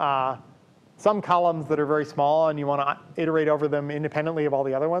have some columns that are very small and you want to iterate over them independently of all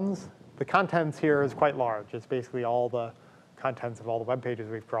the other ones, the contents here is quite large. It's basically all the contents of all the web pages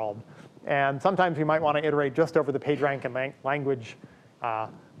we've crawled. And sometimes you might want to iterate just over the PageRank and language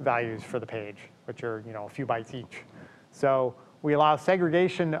values for the page, which are a few bytes each. So we allow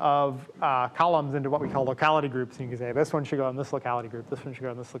segregation of columns into what we call locality groups. And you can say, this one should go in this locality group, this one should go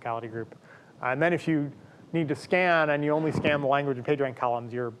in this locality group. And then if you need to scan and you only scan the language and PageRank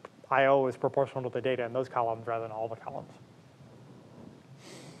columns, your I/O is proportional to the data in those columns rather than all the columns.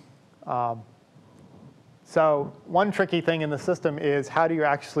 So one tricky thing in the system is how do you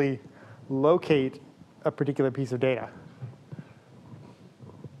actually locate a particular piece of data?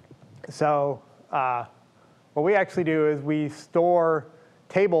 So what we actually do is we store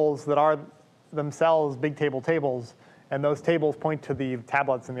tables that are themselves BigTable tables, and those tables point to the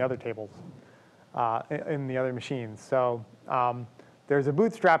tablets in the other tables, in the other machines. So there's a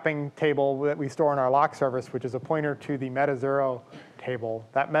bootstrapping table that we store in our lock service, which is a pointer to the meta0 table.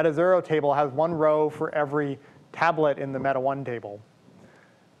 That meta0 table has one row for every tablet in the meta1 table.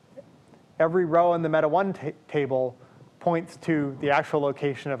 Every row in the meta1 table points to the actual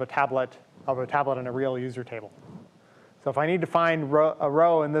location of a tablet in a real user table. So if I need to find a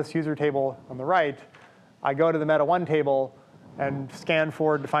row in this user table on the right, I go to the meta1 table and scan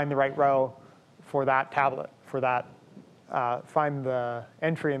forward to find the right row for that tablet, find the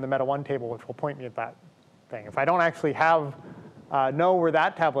entry in the meta1 table, which will point me at that thing. If I don't actually know where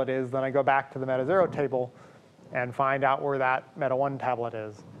that tablet is, then I go back to the meta0 table and find out where that meta1 tablet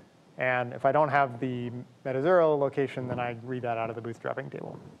is. And if I don't have the meta0 location, then I read that out of the bootstrapping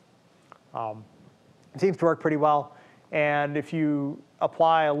table. It seems to work pretty well. And if you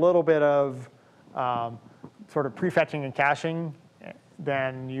apply a little bit of sort of prefetching and caching,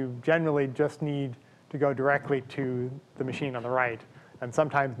 then you generally just need to go directly to the machine on the right, and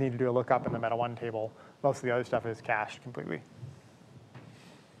sometimes need to do a lookup in the meta1 table. Most of the other stuff is cached completely.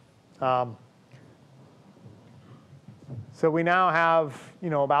 So we now have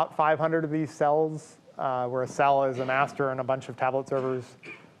about 500 of these cells, where a cell is a master and a bunch of tablet servers.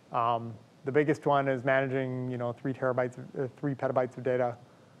 The biggest one is managing 3 petabytes of data.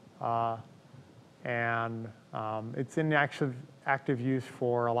 And it's in active use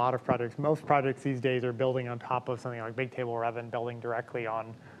for a lot of projects. Most projects these days are building on top of something like BigTable rather than building directly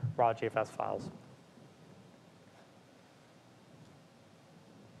on raw JFS files.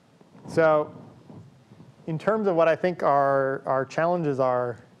 So in terms of what I think our challenges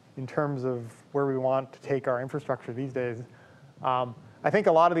are in terms of where we want to take our infrastructure these days, I think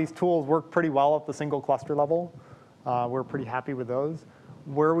a lot of these tools work pretty well at the single cluster level. We're pretty happy with those.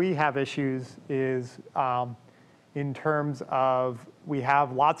 Where we have issues is in terms of we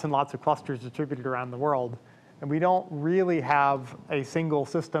have lots and lots of clusters distributed around the world, and we don't really have a single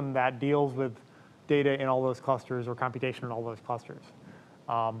system that deals with data in all those clusters or computation in all those clusters.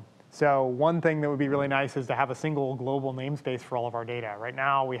 So one thing that would be really nice is to have a single global namespace for all of our data. Right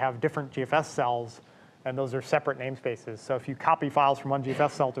now, we have different GFS cells, and those are separate namespaces. So if you copy files from one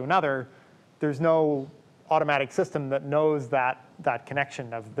GFS cell to another, there's no automatic system that knows that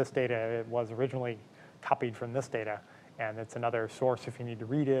connection of this data it was originally copied from this data, and it's another source if you need to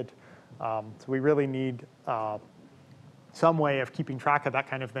read it. So we really need some way of keeping track of that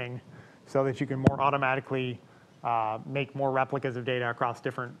kind of thing so that you can more automatically make more replicas of data across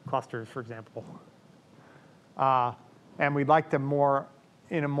different clusters, for example. And we'd like to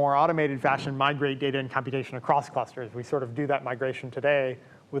in a more automated fashion, migrate data and computation across clusters. We sort of do that migration today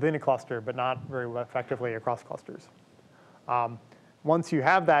within a cluster, but not very effectively across clusters. Once you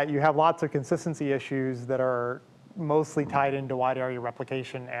have that, you have lots of consistency issues that are mostly tied into wide area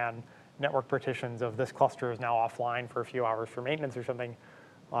replication and network partitions of this cluster is now offline for a few hours for maintenance or something.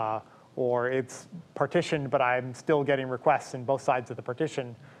 Or it's partitioned, but I'm still getting requests in both sides of the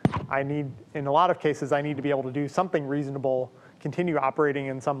partition. In a lot of cases, I need to be able to do something reasonable, continue operating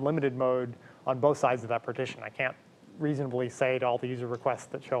in some limited mode on both sides of that partition. I can't reasonably say to all the user requests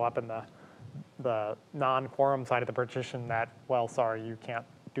that show up in the non-quorum side of the partition that, well, sorry, you can't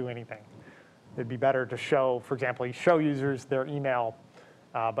do anything. It'd be better to show, for example, you show users their email,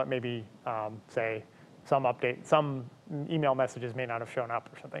 but maybe say some email messages may not have shown up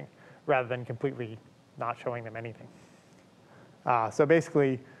or something, rather than completely not showing them anything. So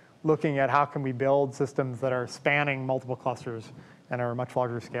basically, looking at how can we build systems that are spanning multiple clusters and are a much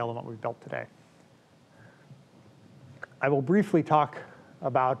larger scale than what we've built today. I will briefly talk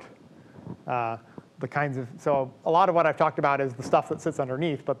about the kinds of, so a lot of what I've talked about is the stuff that sits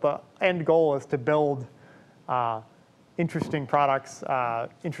underneath, but the end goal is to build interesting products,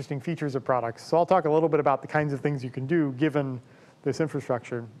 interesting features of products. So I'll talk a little bit about the kinds of things you can do given this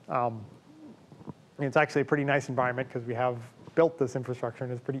infrastructure. It's actually a pretty nice environment because we have built this infrastructure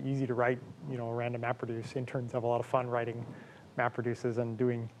and it's pretty easy to write, a random MapReduce. Interns have a lot of fun writing MapReduces and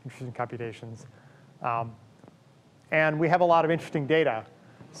doing interesting computations. And we have a lot of interesting data.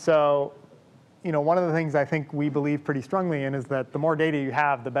 So, one of the things I think we believe pretty strongly in is that the more data you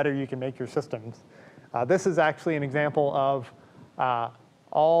have, the better you can make your systems. This is actually an example of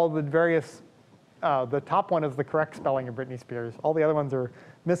all the various, the top one is the correct spelling of Britney Spears. All the other ones are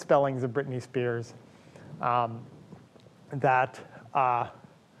misspellings of Britney Spears that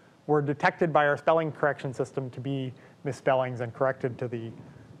were detected by our spelling correction system to be misspellings and corrected to the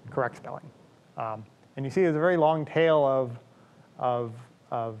correct spelling. And you see there's a very long tail of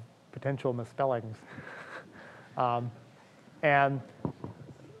potential misspellings. And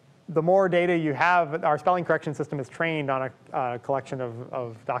the more data you have, our spelling correction system is trained on a collection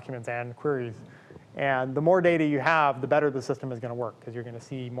of documents and queries. And the more data you have, the better the system is going to work, because you're going to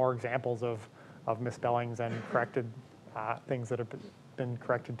see more examples of misspellings and corrected things that have been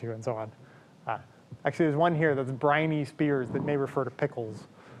corrected to and so on. Actually, there's one here that's briny Spears that may refer to pickles.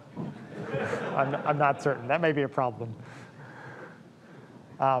 I'm not certain. That may be a problem.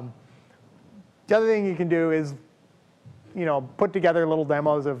 The other thing you can do is, put together little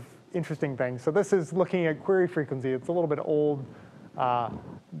demos of interesting things. So this is looking at query frequency. It's a little bit old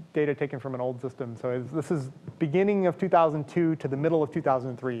data taken from an old system. So this is beginning of 2002 to the middle of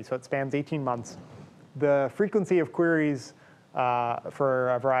 2003. So it spans 18 months. The frequency of queries for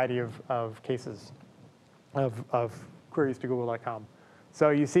a variety of cases of queries to google.com.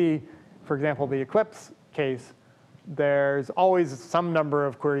 So you see, for example, the Eclipse case, there's always some number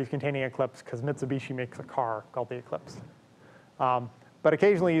of queries containing Eclipse because Mitsubishi makes a car called the Eclipse. But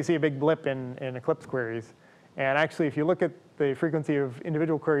occasionally you see a big blip in Eclipse queries. And actually, if you look at the frequency of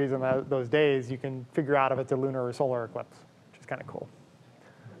individual queries in those days, you can figure out if it's a lunar or solar eclipse, which is kind of cool.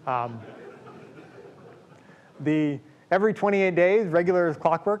 Every 28 days, regular as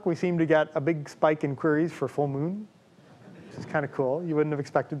clockwork, we seem to get a big spike in queries for full moon, which is kind of cool. You wouldn't have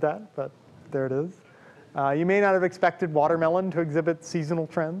expected that, but there it is. You may not have expected watermelon to exhibit seasonal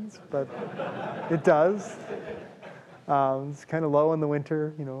trends, but it does. It's kind of low in the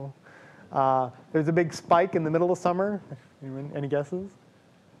winter, There's a big spike in the middle of summer. Any guesses?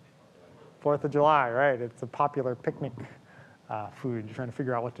 4th of July, right? It's a popular picnic food. You're trying to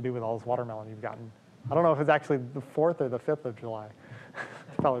figure out what to do with all this watermelon you've gotten. I don't know if it's actually the 4th or the 5th of July.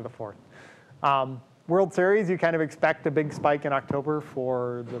 It's probably the 4th. World Series, you kind of expect a big spike in October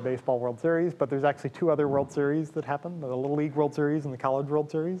for the baseball World Series, but there's actually 2 other World Series that happen, the Little League World Series and the College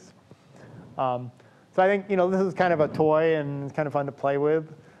World Series. So I think this is kind of a toy and it's kind of fun to play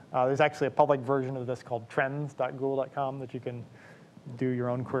with. There's actually a public version of this called trends.google.com that you can do your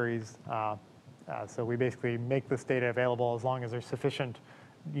own queries. So we basically make this data available as long as there's sufficient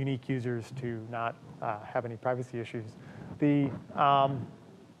unique users to not have any privacy issues. The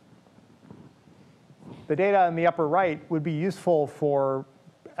data in the upper right would be useful for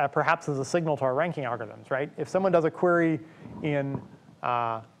perhaps as a signal to our ranking algorithms, right? If someone does a query in,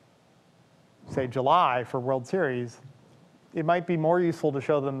 say, July for World Series, it might be more useful to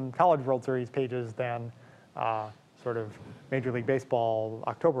show them College World Series pages than sort of Major League Baseball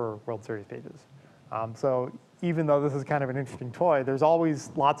October World Series pages. So even though this is kind of an interesting toy, there's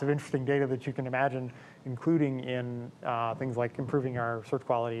always lots of interesting data that you can imagine, including in things like improving our search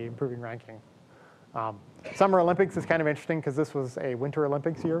quality, improving ranking. Summer Olympics is kind of interesting because this was a Winter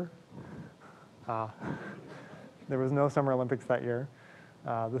Olympics year. There was no Summer Olympics that year.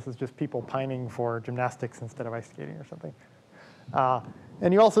 This is just people pining for gymnastics instead of ice skating or something.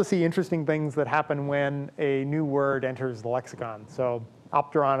 And you also see interesting things that happen when a new word enters the lexicon. So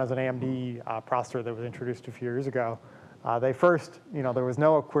Opteron is an AMD processor that was introduced a few years ago. They first, there was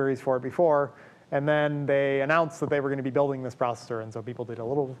no queries for it before, and then they announced that they were going to be building this processor, and so people did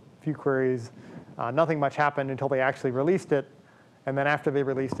a few queries. Nothing much happened until they actually released it, and then after they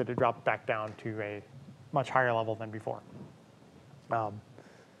released it, it dropped back down to a much higher level than before.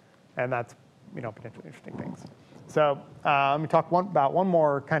 And that's potentially interesting things. So let me talk about one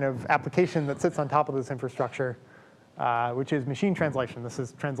more kind of application that sits on top of this infrastructure, which is machine translation. This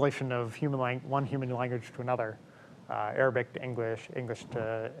is translation of one human language to another, Arabic to English, English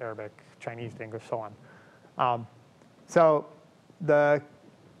to Arabic, Chinese to English, so on. So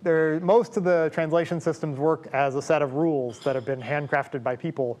most of the translation systems work as a set of rules that have been handcrafted by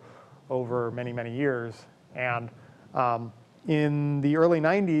people over many, many years. And in the early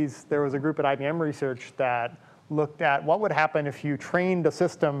 90s, there was a group at IBM Research that looked at what would happen if you trained a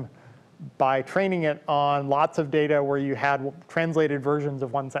system by training it on lots of data where you had translated versions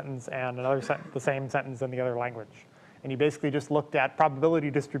of one sentence and the same sentence in the other language. And you basically just looked at probability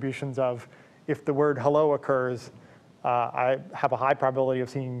distributions of if the word hello occurs, I have a high probability of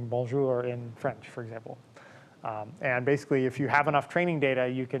seeing bonjour in French, for example. And basically, if you have enough training data,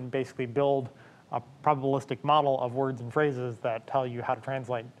 you can basically build a probabilistic model of words and phrases that tell you how to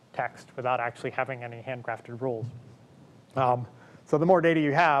translate text without actually having any handcrafted rules. So the more data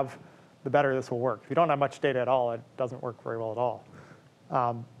you have, the better this will work. If you don't have much data at all, it doesn't work very well at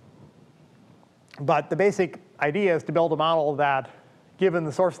all. But the basic idea is to build a model that, given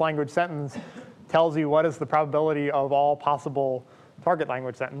the source language sentence, tells you what is the probability of all possible target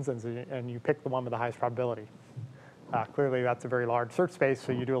language sentences, and you pick the one with the highest probability. Clearly, that's a very large search space,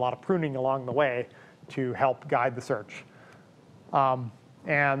 so you do a lot of pruning along the way to help guide the search.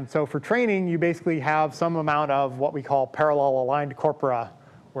 And so for training, you basically have some amount of what we call parallel aligned corpora,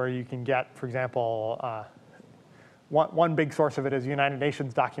 where you can get, for example, one big source of it is United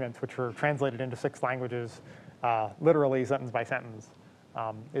Nations documents, which are translated into 6 languages, literally sentence by sentence.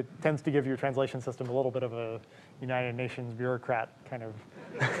 It tends to give your translation system a little bit of a United Nations bureaucrat kind of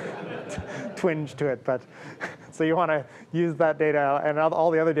twinge to it. But so you want to use that data and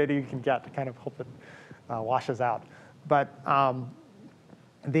all the other data you can get to kind of hope it washes out. But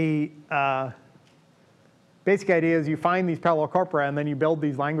the basic idea is you find these parallel corpora and then you build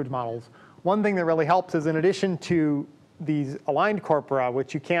these language models. One thing that really helps is, in addition to these aligned corpora,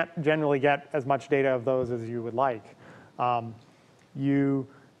 which you can't generally get as much data of those as you would like, you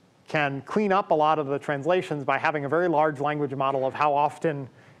can clean up a lot of the translations by having a very large language model of how often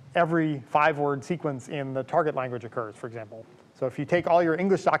every 5-word sequence in the target language occurs, for example. So if you take all your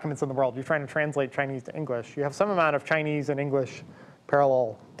English documents in the world, you're trying to translate Chinese to English, you have some amount of Chinese and English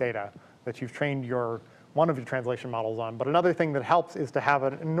parallel data that you've trained one of your translation models on. But another thing that helps is to have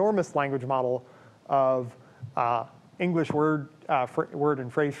an enormous language model of English word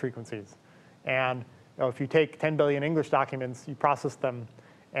and phrase frequencies. And if you take 10 billion English documents, you process them,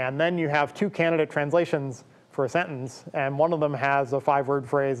 and then you have 2 candidate translations for a sentence, and one of them has a 5-word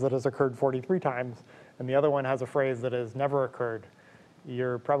phrase that has occurred 43 times, and the other one has a phrase that has never occurred,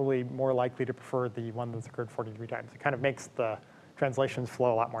 you're probably more likely to prefer the one that's occurred 43 times. It kind of makes the translations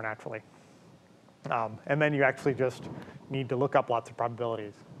flow a lot more naturally. And then you actually just need to look up lots of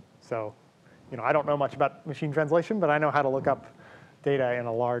probabilities. So, I don't know much about machine translation, but I know how to look up data in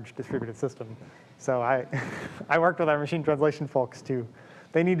a large distributed system. So I worked with our machine translation folks too.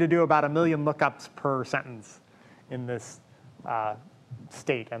 They need to do about 1 million lookups per sentence in this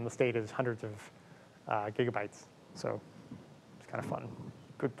state, and the state is hundreds of gigabytes. So it's kind of fun,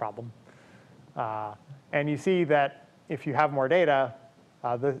 good problem. And you see that if you have more data,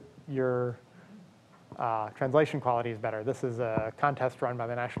 your translation quality is better. This is a contest run by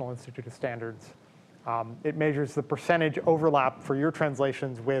the National Institute of Standards. It measures the percentage overlap for your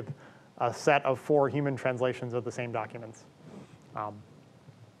translations with a set of 4 human translations of the same documents.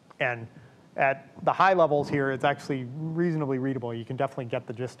 And at the high levels here, it's actually reasonably readable. You can definitely get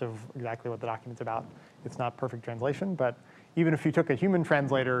the gist of exactly what the document's about. It's not perfect translation, but even if you took a human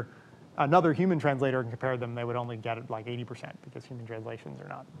translator, another human translator, and compared them, they would only get it like 80%, because human translations are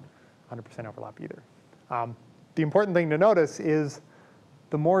not 100% overlap either. The important thing to notice is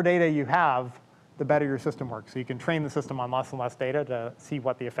the more data you have, the better your system works. So you can train the system on less and less data to see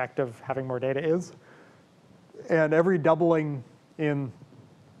what the effect of having more data is. And every doubling in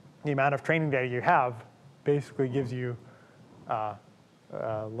the amount of training data you have basically gives you a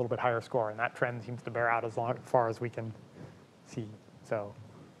little bit higher score. And that trend seems to bear out as far as we can see. So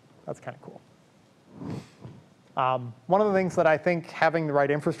that's kind of cool. One of the things that I think having the right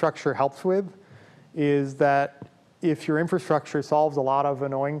infrastructure helps with is that if your infrastructure solves a lot of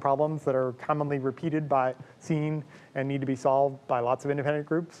annoying problems that are commonly repeated by seen and need to be solved by lots of independent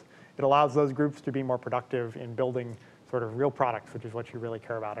groups, it allows those groups to be more productive in building sort of real products, which is what you really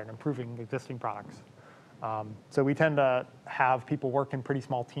care about, and improving existing products. So we tend to have people work in pretty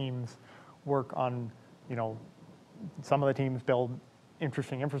small teams, work on, some of the teams build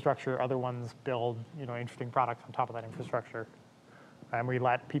interesting infrastructure, other ones build, interesting products on top of that infrastructure. And we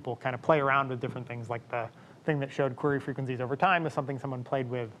let people kind of play around with different things, like the thing that showed query frequencies over time is something someone played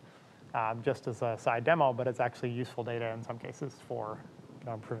with just as a side demo, but it's actually useful data in some cases for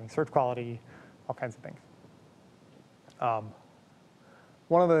improving search quality, all kinds of things.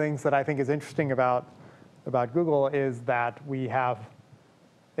 One of the things that I think is interesting about Google is that we have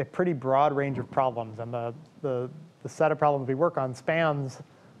a pretty broad range of problems, and the set of problems we work on spans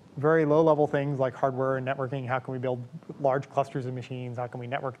very low-level things like hardware and networking. How can we build large clusters of machines? How can we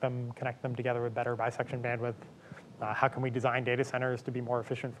network them, connect them together with better bisection bandwidth? How can we design data centers to be more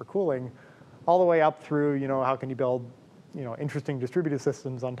efficient for cooling? All the way up through, how can you build, interesting distributed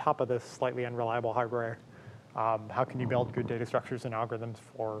systems on top of this slightly unreliable hardware? How can you build good data structures and algorithms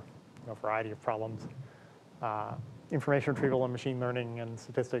for a variety of problems? Information retrieval and machine learning and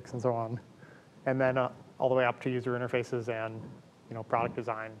statistics and so on. And then all the way up to user interfaces and product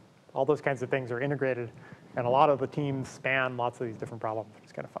design. All those kinds of things are integrated, and a lot of the teams span lots of these different problems, which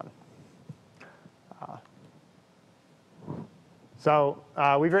is kind of fun. So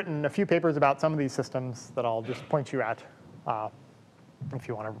we've written a few papers about some of these systems that I'll just point you at. If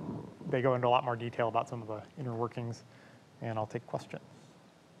you want to, they go into a lot more detail about some of the inner workings, and I'll take questions.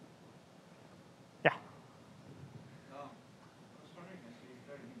 Yeah? I was wondering, actually, if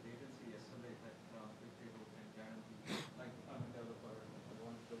there are any latency SLA that BigTable can guarantee? Like, I'm a developer, I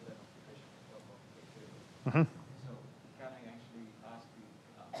want to build an application on top of BigTable. So can I actually ask the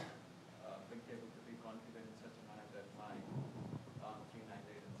BigTable to be confident in such a manner that my 3.9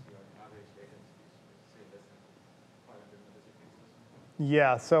 latency or average latency is, say, less than 500 milliseconds?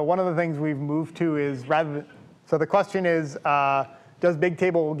 Yeah, so one of the things we've moved to is so the question is, does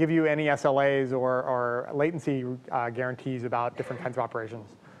BigTable give you any SLAs or latency guarantees about different kinds of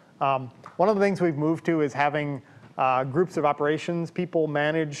operations? One of the things we've moved to is having groups of operations. People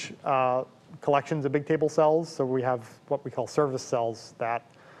manage collections of BigTable cells. So we have what we call service cells that,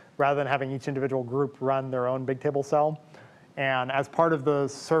 rather than having each individual group run their own BigTable cell. And as part of the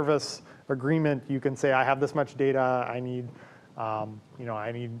service agreement, you can say, I have this much data. I need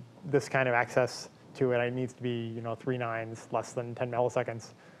I need this kind of access to it. It needs to be 3 nines, less than 10 milliseconds.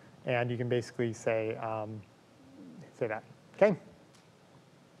 And you can basically say that.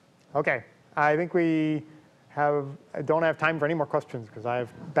 Okay. I think I don't have time for any more questions because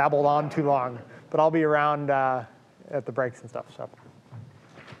I've babbled on too long. But I'll be around at the breaks and stuff. So,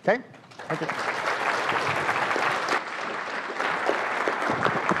 okay. Thank you.